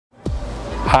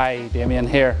Hi, Damien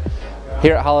here.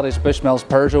 Here at Halliday's Bushmills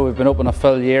Peugeot, we've been open a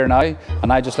full year now,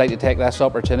 and I'd just like to take this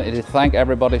opportunity to thank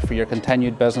everybody for your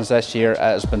continued business this year. It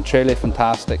has been truly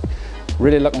fantastic.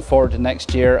 Really looking forward to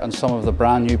next year and some of the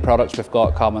brand new products we've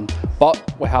got coming. But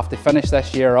we have to finish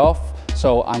this year off,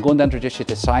 so I'm going to introduce you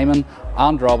to Simon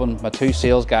and Robin, my two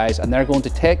sales guys, and they're going to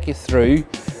take you through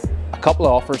a couple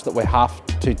of offers that we have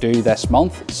to do this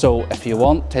month. So if you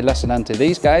want to listen in to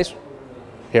these guys,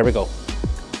 here we go.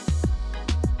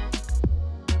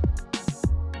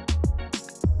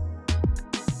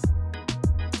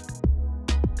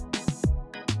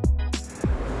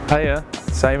 Hiya,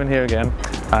 Simon here again.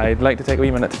 I'd like to take a wee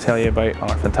minute to tell you about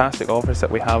our fantastic offers that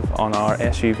we have on our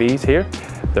SUVs here.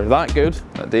 They're that good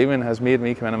that Damien has made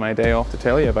me come in on my day off to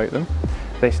tell you about them.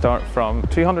 They start from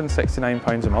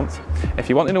 £269 a month. If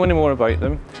you want to know any more about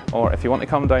them, or if you want to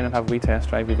come down and have a wee test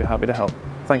drive, we'd be happy to help.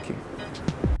 Thank you.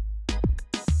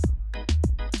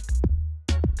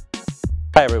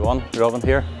 Hi everyone, Robin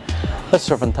here. This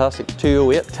is our fantastic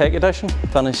 208 Tech Edition,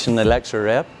 finished in the Electra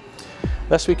Red.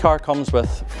 This wee car comes with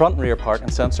front and rear parking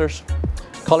sensors,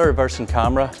 colour reversing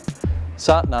camera,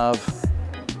 sat nav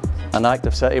and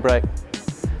active city brake.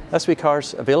 This wee car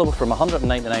is available from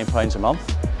 £199 a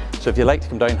month, so if you'd like to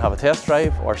come down and have a test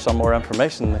drive or some more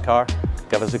information in the car,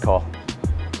 give us a call.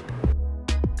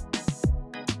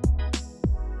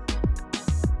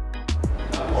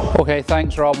 Okay,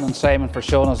 thanks Robin and Simon for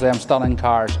showing us them stunning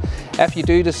cars. If you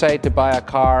do decide to buy a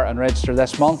car and register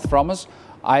this month from us,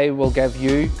 I will give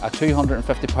you a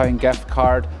 £250 gift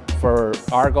card for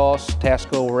Argos,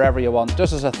 Tesco, wherever you want,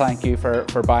 just as a thank you for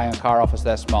buying a car off us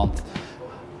this month.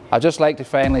 I'd just like to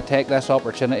finally take this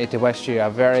opportunity to wish you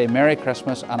a very Merry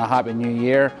Christmas and a Happy New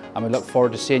Year, and we look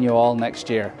forward to seeing you all next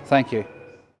year. Thank you.